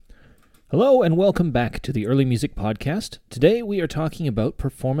Hello and welcome back to the Early Music Podcast. Today we are talking about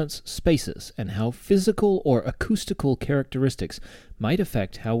performance spaces and how physical or acoustical characteristics might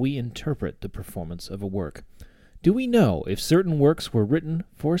affect how we interpret the performance of a work. Do we know if certain works were written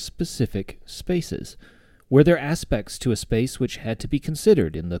for specific spaces? Were there aspects to a space which had to be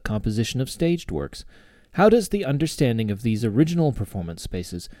considered in the composition of staged works? How does the understanding of these original performance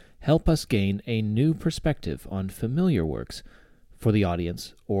spaces help us gain a new perspective on familiar works for the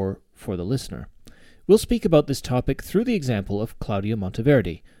audience or for the listener? We'll speak about this topic through the example of Claudio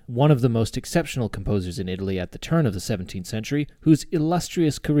Monteverdi, one of the most exceptional composers in Italy at the turn of the 17th century, whose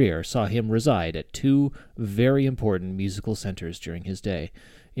illustrious career saw him reside at two very important musical centers during his day,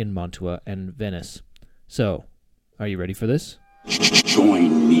 in Mantua and Venice. So, are you ready for this?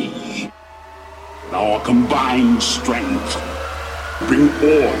 Join me. Our combined strength bring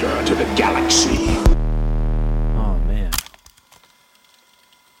order to the galaxy.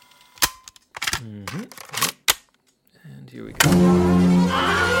 And here we go.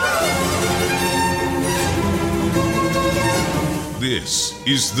 This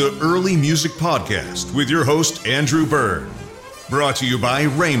is the Early Music Podcast with your host, Andrew Byrne. Brought to you by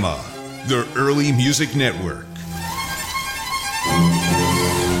Rhema, the Early Music Network.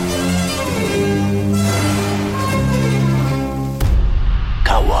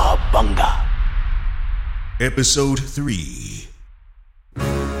 Kawabunga. Episode 3.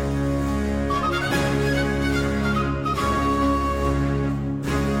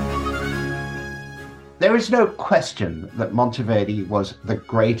 There is no question that Monteverdi was the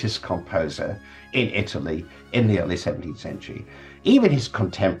greatest composer in Italy in the early 17th century. Even his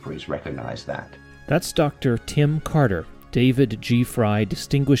contemporaries recognized that. That's Dr. Tim Carter, David G. Fry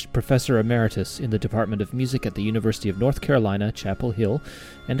Distinguished Professor Emeritus in the Department of Music at the University of North Carolina, Chapel Hill,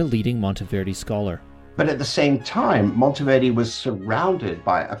 and a leading Monteverdi scholar. But at the same time, Monteverdi was surrounded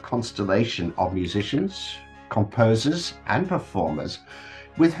by a constellation of musicians, composers, and performers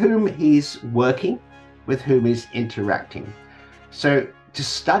with whom he's working, with whom he's interacting. So to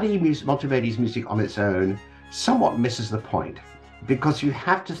study Monteverdi's music on its own somewhat misses the point, because you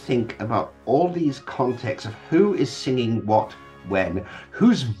have to think about all these contexts of who is singing what, when,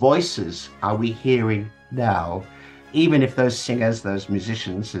 whose voices are we hearing now, even if those singers, those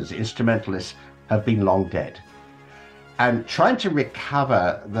musicians, those instrumentalists have been long dead. And trying to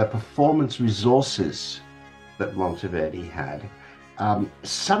recover the performance resources that Monteverdi had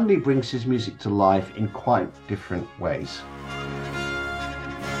suddenly brings his music to life in quite different ways.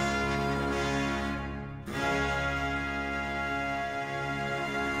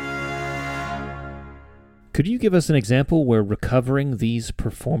 Could you give us an example where recovering these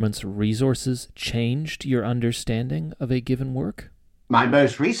performance resources changed your understanding of a given work? My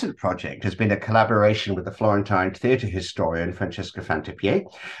most recent project has been a collaboration with the Florentine theatre historian Francesco Fantapié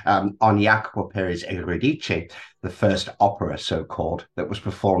on Jacopo Peri's Euridice, the first opera, so-called, that was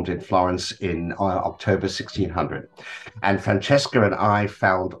performed in Florence in October 1600. And Francesco and I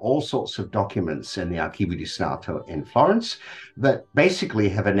found all sorts of documents in the Archivio di Stato in Florence that basically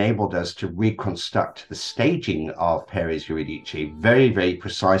have enabled us to reconstruct the staging of Peri's Euridice very, very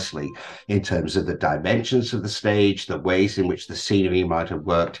precisely in terms of the dimensions of the stage, the ways in which the scenery might have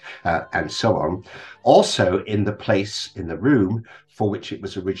worked, and so on. Also in the place in the room for which it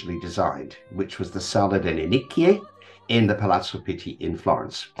was originally designed, which was the Sala delle Nicchie in the Palazzo Pitti in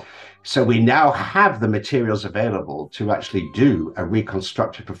Florence. So we now have the materials available to actually do a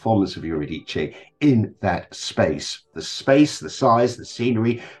reconstructed performance of Euridice in that space, the size, the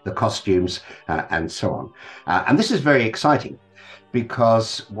scenery, the costumes, and so on. And this is very exciting,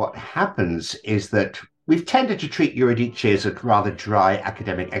 because what happens is that we've tended to treat Euridice as a rather dry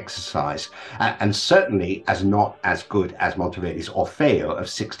academic exercise, and certainly as not as good as Monteverdi's Orfeo of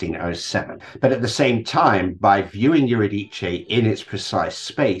 1607. But at the same time, by viewing Euridice in its precise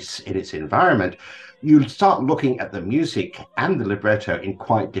space, in its environment, you start looking at the music and the libretto in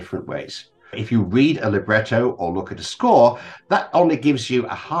quite different ways. If you read a libretto or look at a score, that only gives you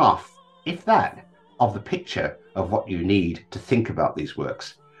a half, if that, of the picture of what you need to think about these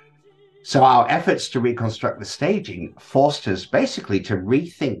works. So our efforts to reconstruct the staging forced us basically to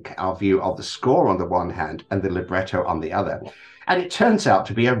rethink our view of the score on the one hand and the libretto on the other. And it turns out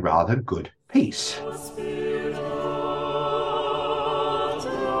to be a rather good piece.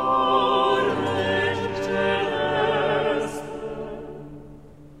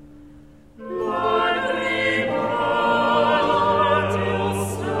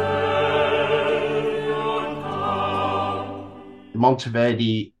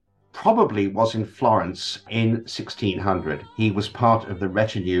 Monteverdi probably was in Florence in 1600. He was part of the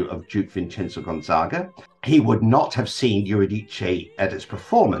retinue of Duke Vincenzo Gonzaga. He would not have seen Euridice at its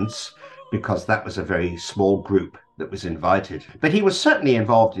performance because that was a very small group that was invited. But he was certainly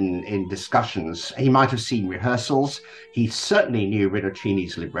involved in discussions. He might have seen rehearsals. He certainly knew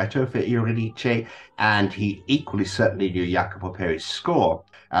Rinuccini's libretto for Eurydice, and he equally certainly knew Jacopo Peri's score.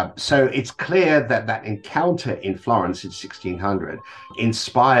 So it's clear that that encounter in Florence in 1600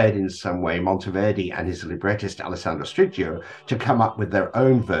 inspired in some way Monteverdi and his librettist Alessandro Striggio to come up with their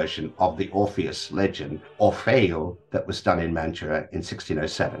own version of the Orpheus legend, Orfeo, that was done in Mantua in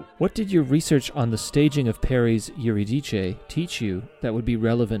 1607. What did your research on the staging of Peri's Eurydice teach you that would be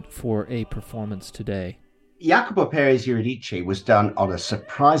relevant for a performance today? Jacopo Peri's Eurydice was done on a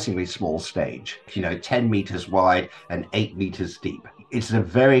surprisingly small stage, 10 meters wide and 8 meters deep. It's a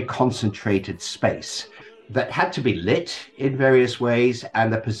very concentrated space that had to be lit in various ways,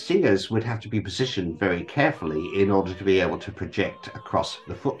 and the singers would have to be positioned very carefully in order to be able to project across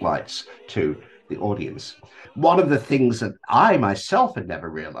the footlights to the audience. One of the things that I myself had never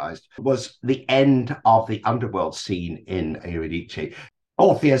realized was the end of the underworld scene in Eurydice.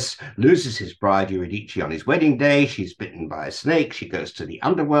 Orpheus loses his bride Eurydice on his wedding day. She's bitten by a snake. She goes to the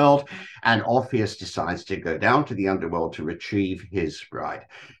underworld, and Orpheus decides to go down to the underworld to retrieve his bride.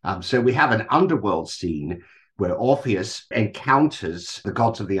 So we have an underworld scene where Orpheus encounters the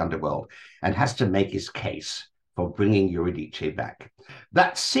gods of the underworld and has to make his case for bringing Eurydice back.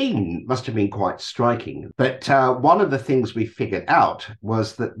 That scene must have been quite striking, but one of the things we figured out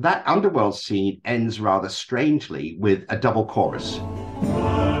was that that underworld scene ends rather strangely with a double chorus.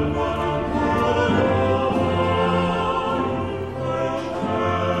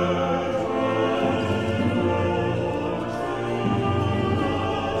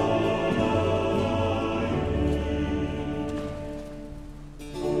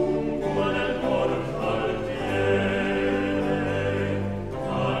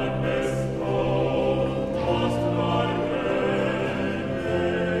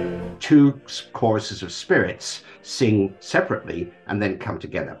 Two choruses of spirits sing separately and then come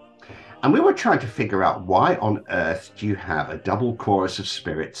together. And we were trying to figure out why on earth do you have a double chorus of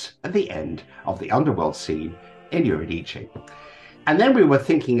spirits at the end of the underworld scene in Eurydice? And then we were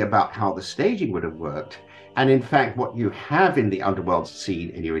thinking about how the staging would have worked. And in fact, what you have in the underworld scene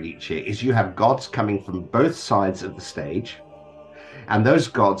in Eurydice is you have gods coming from both sides of the stage. And those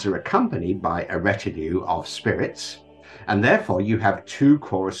gods are accompanied by a retinue of spirits. And therefore, you have two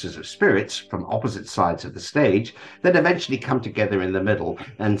choruses of spirits from opposite sides of the stage that eventually come together in the middle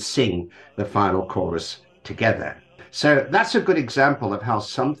and sing the final chorus together. So that's a good example of how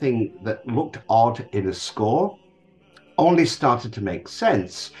something that looked odd in a score only started to make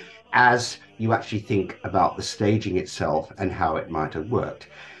sense as you actually think about the staging itself and how it might have worked.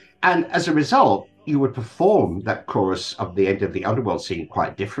 And as a result, you would perform that chorus of the end of the underworld scene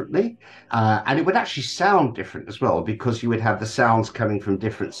quite differently. And it would actually sound different as well, because you would have the sounds coming from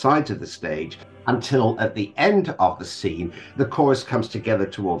different sides of the stage until at the end of the scene, the chorus comes together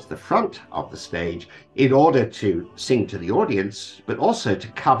towards the front of the stage in order to sing to the audience, but also to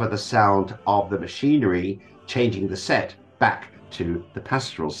cover the sound of the machinery changing the set back to the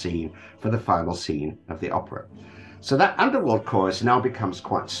pastoral scene for the final scene of the opera. So that underworld chorus now becomes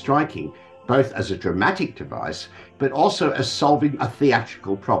quite striking, both as a dramatic device, but also as solving a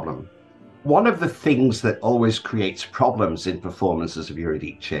theatrical problem. One of the things that always creates problems in performances of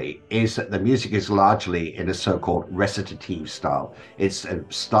Eurydice is that the music is largely in a so-called recitative style. It's a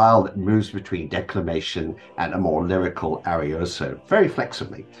style that moves between declamation and a more lyrical arioso, very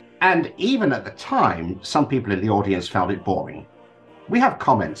flexibly. And even at the time, some people in the audience found it boring. We have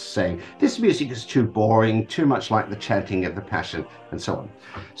comments saying, this music is too boring, too much like the chanting of the Passion, and so on.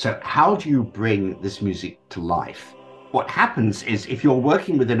 So how do you bring this music to life? What happens is if you're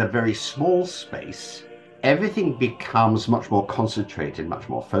working within a very small space, everything becomes much more concentrated, much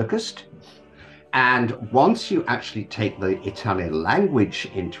more focused. And once you actually take the Italian language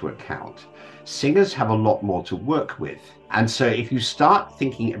into account, singers have a lot more to work with. And so if you start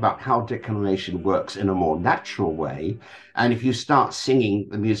thinking about how declamation works in a more natural way, and if you start singing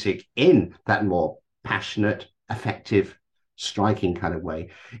the music in that more passionate, effective, striking kind of way,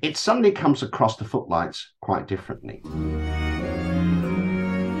 it suddenly comes across the footlights quite differently.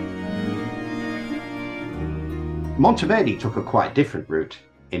 Monteverdi took a quite different route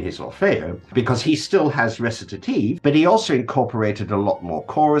in his Orfeo, because he still has recitative, but he also incorporated a lot more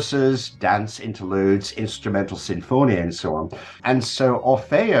choruses, dance interludes, instrumental sinfonia, and so on. And so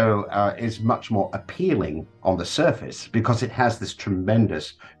Orfeo is much more appealing on the surface because it has this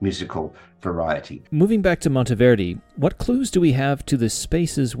tremendous musical variety. Moving back to Monteverdi, what clues do we have to the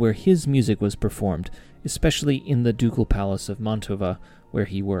spaces where his music was performed, especially in the Ducal Palace of Mantova, where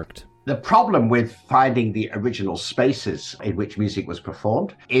he worked? The problem with finding the original spaces in which music was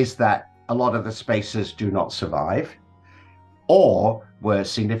performed is that a lot of the spaces do not survive or were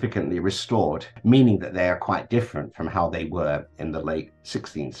significantly restored, meaning that they are quite different from how they were in the late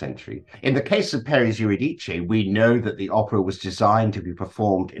 16th century. In the case of Peri's Eurydice, we know that the opera was designed to be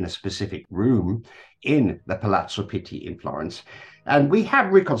performed in a specific room in the Palazzo Pitti in Florence. And we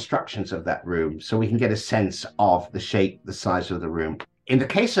have reconstructions of that room, so we can get a sense of the shape, the size of the room. In the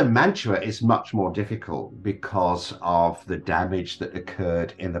case of Mantua, it's much more difficult because of the damage that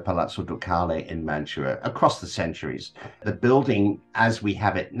occurred in the Palazzo Ducale in Mantua across the centuries. The building, as we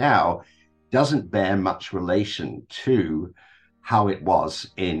have it now, doesn't bear much relation to how it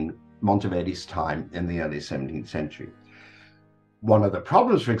was in Monteverdi's time in the early 17th century. One of the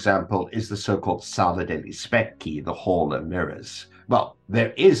problems, for example, is the so-called Sala degli Specchi, the Hall of Mirrors. Well,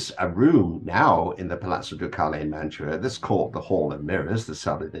 there is a room now in the Palazzo Ducale in Mantua that's called the Hall of Mirrors, the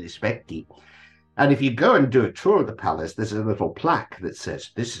Sala degli Specchi. And if you go and do a tour of the palace, there's a little plaque that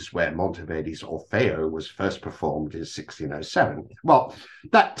says, this is where Monteverdi's Orfeo was first performed in 1607. Well,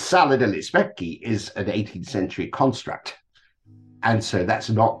 that Sala degli Specchi is an 18th century construct. And so that's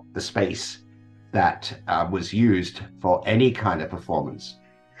not the space that was used for any kind of performance.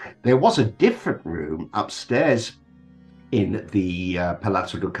 There was a different room upstairs in the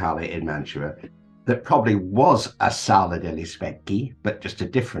Palazzo Ducale in Mantua that probably was a Sala degli Specchi, but just a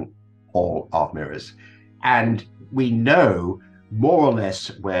different Hall of Mirrors. And we know more or less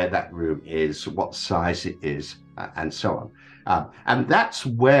where that room is, what size it is, and so on. And that's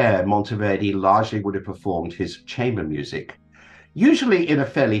where Monteverdi largely would have performed his chamber music, usually in a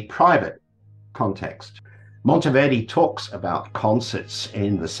fairly private context. Monteverdi talks about concerts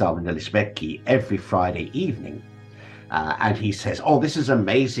in the Sala degli Specchi every Friday evening. And he says, oh, this is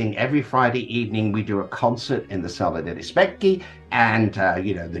amazing. Every Friday evening, we do a concert in the Sala degli Specchi. And,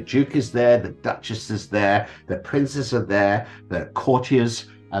 the Duke is there, the Duchess is there, the princes are there, the courtiers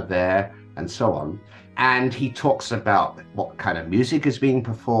are there, and so on. And he talks about what kind of music is being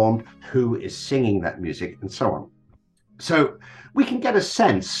performed, who is singing that music, and so on. So we can get a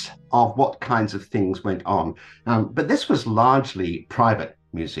sense of what kinds of things went on. But this was largely private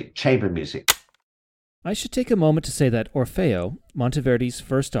music, chamber music. I should take a moment to say that Orfeo, Monteverdi's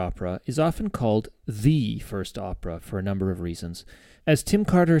first opera, is often called the first opera for a number of reasons. As Tim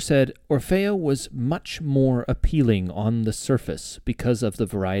Carter said, Orfeo was much more appealing on the surface because of the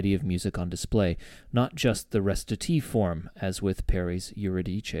variety of music on display, not just the recitative form, as with Peri's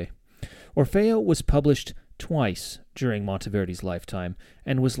Eurydice. Orfeo was published twice during Monteverdi's lifetime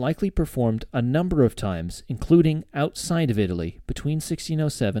and was likely performed a number of times, including outside of Italy, between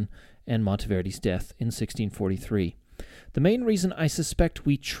 1607 and Monteverdi's death in 1643. The main reason I suspect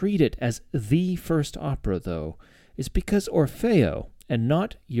we treat it as the first opera, though, is because Orfeo, and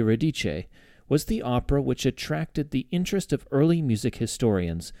not Eurydice, was the opera which attracted the interest of early music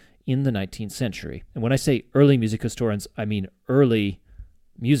historians in the 19th century. And when I say early music historians, I mean early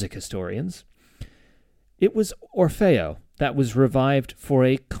music historians. It was Orfeo that was revived for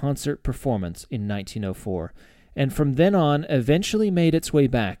a concert performance in 1904, and from then on eventually made its way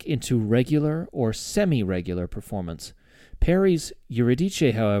back into regular or semi-regular performance. Peri's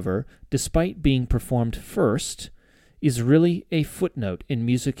Eurydice, however, despite being performed first, is really a footnote in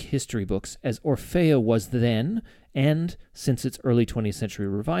music history books, as Orfeo was then, and since its early 20th century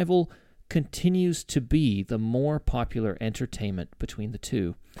revival, continues to be the more popular entertainment between the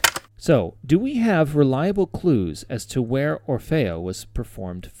two. So, do we have reliable clues as to where Orfeo was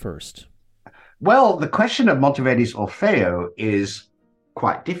performed first? Well, the question of Monteverdi's Orfeo is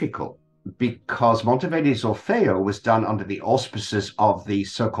quite difficult because Monteverdi's Orfeo was done under the auspices of the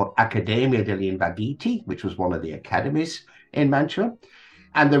so-called Accademia degli Invalidi, which was one of the academies in Mantua.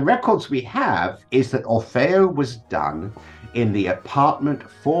 And the records we have is that Orfeo was done in the apartment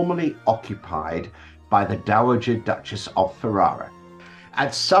formerly occupied by the Dowager Duchess of Ferrara.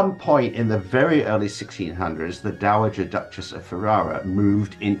 At some point in the very early 1600s, the Dowager Duchess of Ferrara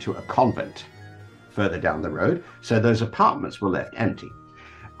moved into a convent further down the road, so those apartments were left empty.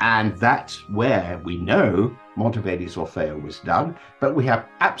 And that's where we know Monteverdi's Orfeo was done, but we have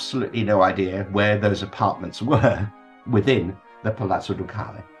absolutely no idea where those apartments were within the Palazzo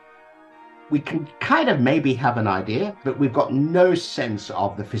Ducale. We can kind of maybe have an idea, but we've got no sense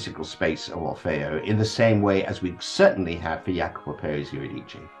of the physical space of Orfeo in the same way as we certainly have for Jacopo Peri's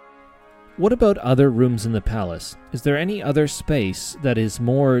Eurydice. What about other rooms in the palace? Is there any other space that is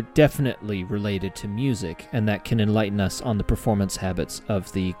more definitely related to music and that can enlighten us on the performance habits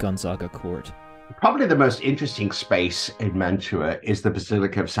of the Gonzaga court? Probably the most interesting space in Mantua is the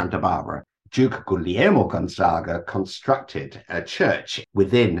Basilica of Santa Barbara. Duke Guglielmo Gonzaga constructed a church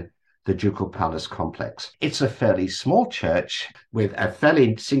within the Ducal Palace complex. It's a fairly small church with a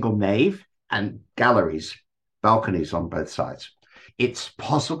fairly single nave and galleries, balconies on both sides. It's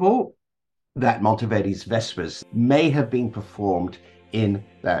possible that Monteverdi's Vespers may have been performed in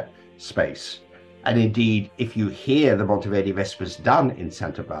that space. And indeed, if you hear the Monteverdi Vespers done in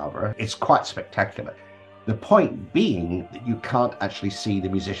Santa Barbara, it's quite spectacular. The point being that you can't actually see the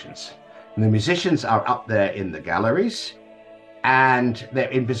musicians. And the musicians are up there in the galleries, and they're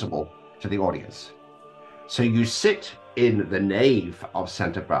invisible to the audience. So you sit in the nave of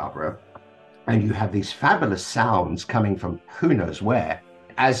Santa Barbara, and you have these fabulous sounds coming from who knows where.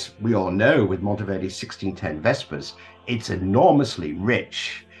 As we all know, with Monteverdi's 1610 Vespers, it's enormously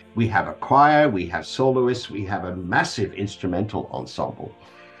rich. We have a choir, we have soloists, we have a massive instrumental ensemble.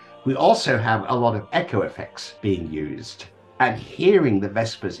 We also have a lot of echo effects being used. And hearing the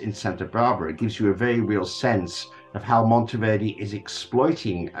Vespers in Santa Barbara gives you a very real sense of how Monteverdi is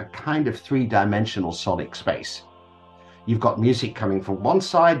exploiting a kind of three-dimensional sonic space. You've got music coming from one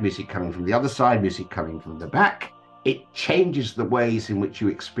side, music coming from the other side, music coming from the back. It changes the ways in which you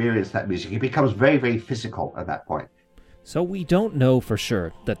experience that music. It becomes very, very physical at that point. So we don't know for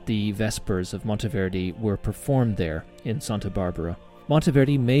sure that the Vespers of Monteverdi were performed there in Santa Barbara.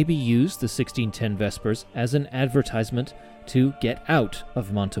 Monteverdi maybe used the 1610 Vespers as an advertisement to get out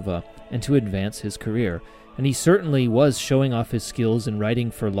of Mantova and to advance his career, and he certainly was showing off his skills in writing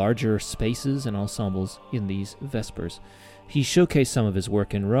for larger spaces and ensembles in these Vespers. He showcased some of his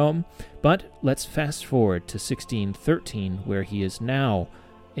work in Rome, but let's fast forward to 1613, where he is now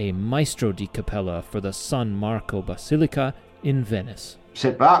a maestro di cappella for the San Marco Basilica in Venice.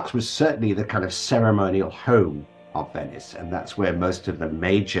 St. Mark's was certainly the kind of ceremonial home of Venice, and that's where most of the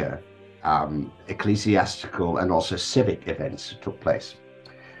major ecclesiastical and also civic events took place.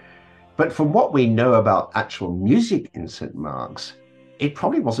 But from what we know about actual music in St. Mark's, it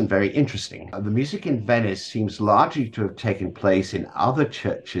probably wasn't very interesting. The music in Venice seems largely to have taken place in other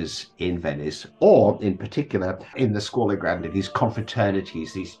churches in Venice, or in particular in the Scuole Grandi, these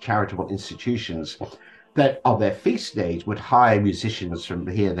confraternities, these charitable institutions that on their feast days would hire musicians from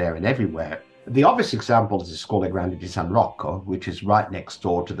here, there, and everywhere. The obvious example is the Scuole Grandi di San Rocco, which is right next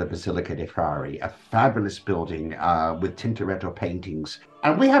door to the Basilica dei Frari, a fabulous building with Tintoretto paintings.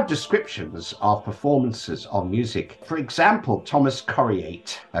 And we have descriptions of performances of music. For example, Thomas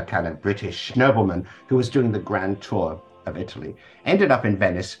Coriate, a kind of British nobleman who was doing the grand tour of Italy, ended up in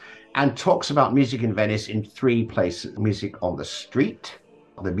Venice and talks about music in Venice in three places: music on the street,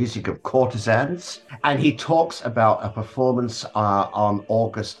 the music of courtesans, and he talks about a performance on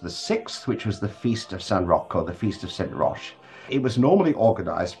August the 6th, which was the Feast of San Rocco, the Feast of St. Roch. It was normally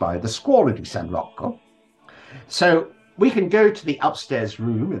organized by the Scuola di San Rocco. So we can go to the upstairs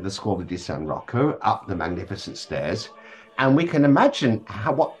room in the Scuola di San Rocco, up the magnificent stairs, and we can imagine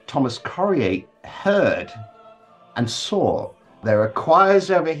what Thomas Coriate heard and saw. There are choirs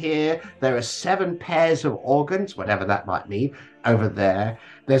over here. There are 7 pairs of organs, whatever that might mean, over there.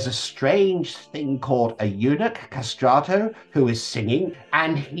 There's a strange thing called a eunuch, castrato, who is singing,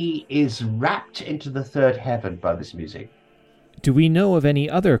 and he is wrapped into the third heaven by this music. Do we know of any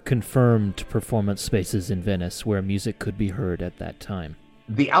other confirmed performance spaces in Venice where music could be heard at that time?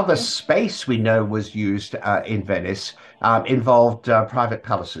 The other space we know was used in Venice involved private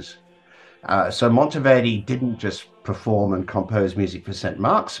palaces. So Monteverdi didn't just perform and compose music for St.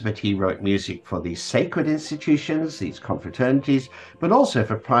 Mark's, but he wrote music for these sacred institutions, these confraternities, but also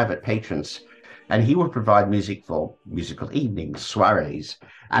for private patrons. And he would provide music for musical evenings, soirees.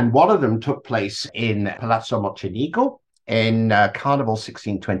 And one of them took place in Palazzo Mocenigo in Carnival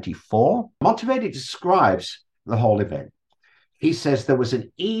 1624. Monteverdi describes the whole event. He says there was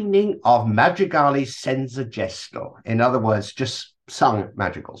an evening of madrigali senza gesto. In other words, just sung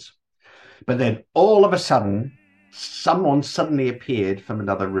madrigals. But then all of a sudden, someone suddenly appeared from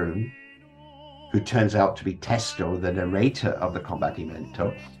another room, who turns out to be Testo, the narrator of the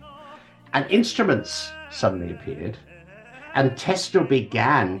Combattimento, and instruments suddenly appeared, and Testo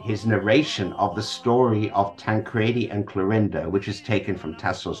began his narration of the story of Tancredi and Clorinda, which is taken from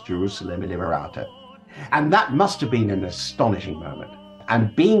Tasso's Jerusalem Innamorato. And that must have been an astonishing moment.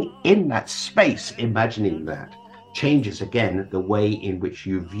 And being in that space, imagining that, changes again the way in which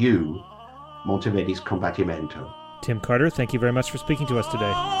you view Monteverdi's Combattimento. Tim Carter, thank you very much for speaking to us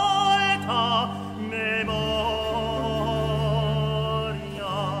today.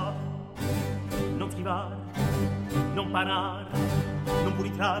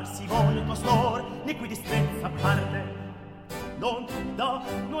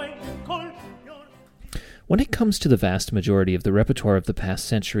 When it comes to the vast majority of the repertoire of the past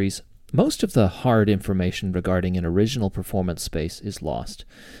centuries, Most of the hard information regarding an original performance space is lost,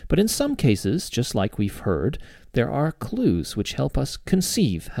 but in some cases, just like we've heard, there are clues which help us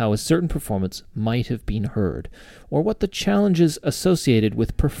conceive how a certain performance might have been heard, or what the challenges associated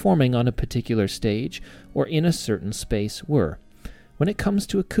with performing on a particular stage or in a certain space were. When it comes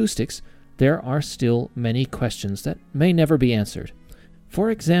to acoustics, there are still many questions that may never be answered. For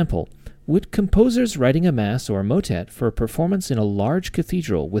example, would composers writing a mass or a motet for a performance in a large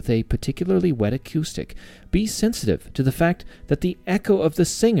cathedral with a particularly wet acoustic be sensitive to the fact that the echo of the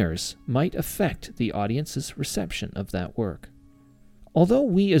singers might affect the audience's reception of that work? Although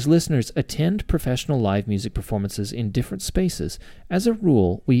we as listeners attend professional live music performances in different spaces, as a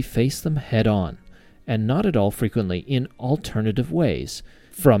rule we face them head-on, and not at all frequently in alternative ways,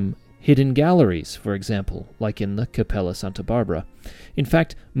 from hidden galleries, for example, like in the Capella Santa Barbara. In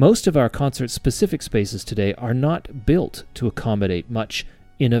fact, most of our concert-specific spaces today are not built to accommodate much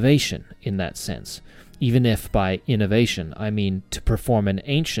innovation in that sense, even if by innovation I mean to perform an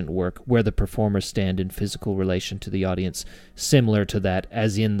ancient work where the performers stand in physical relation to the audience, similar to that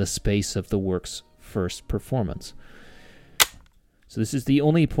as in the space of the work's first performance. So this is the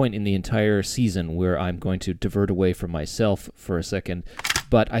only point in the entire season where I'm going to divert away from myself for a second,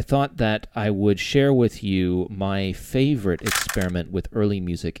 but I thought that I would share with you my favorite experiment with early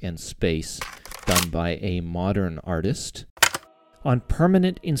music and space done by a modern artist. On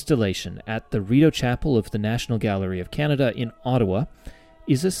permanent installation at the Rideau Chapel of the National Gallery of Canada in Ottawa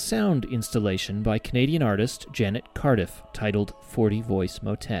is a sound installation by Canadian artist Janet Cardiff titled 40 Voice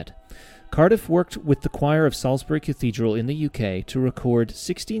Motet. Cardiff worked with the choir of Salisbury Cathedral in the UK to record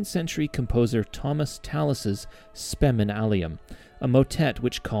 16th century composer Thomas Tallis's Spem in Alium, a motet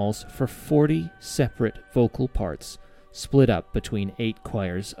which calls for 40 separate vocal parts, split up between 8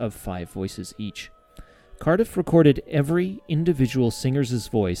 choirs of 5 voices each. Cardiff recorded every individual singer's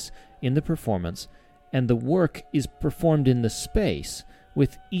voice in the performance, and the work is performed in the space,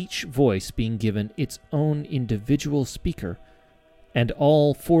 with each voice being given its own individual speaker, and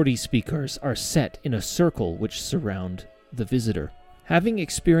all 40 speakers are set in a circle which surround the visitor. Having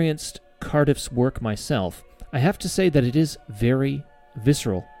experienced Cardiff's work myself, I have to say that it is very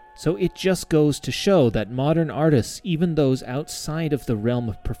visceral. So it just goes to show that modern artists, even those outside of the realm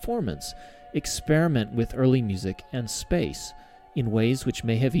of performance, experiment with early music and space in ways which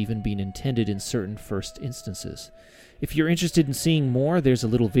may have even been intended in certain first instances. If you're interested in seeing more, there's a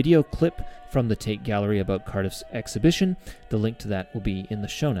little video clip from the Tate Gallery about Cardiff's exhibition. The link to that will be in the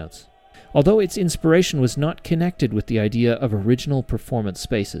show notes. Although its inspiration was not connected with the idea of original performance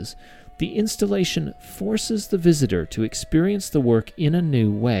spaces, the installation forces the visitor to experience the work in a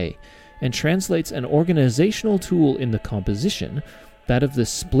new way and translates an organizational tool in the composition, that of the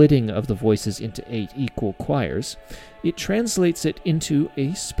splitting of the voices into 8 equal choirs. It translates it into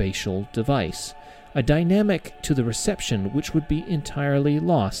a spatial device, a dynamic to the reception which would be entirely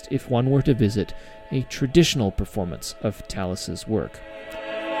lost if one were to visit a traditional performance of Tallis's work.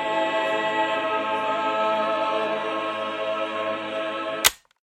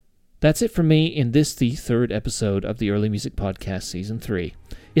 That's it from me in this, the 3rd episode of the Early Music Podcast Season 3.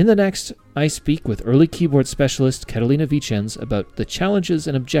 In the next, I speak with early keyboard specialist Catalina Vicens about the challenges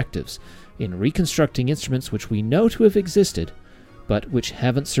and objectives in reconstructing instruments which we know to have existed, but which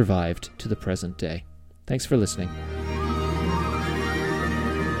haven't survived to the present day. Thanks for listening.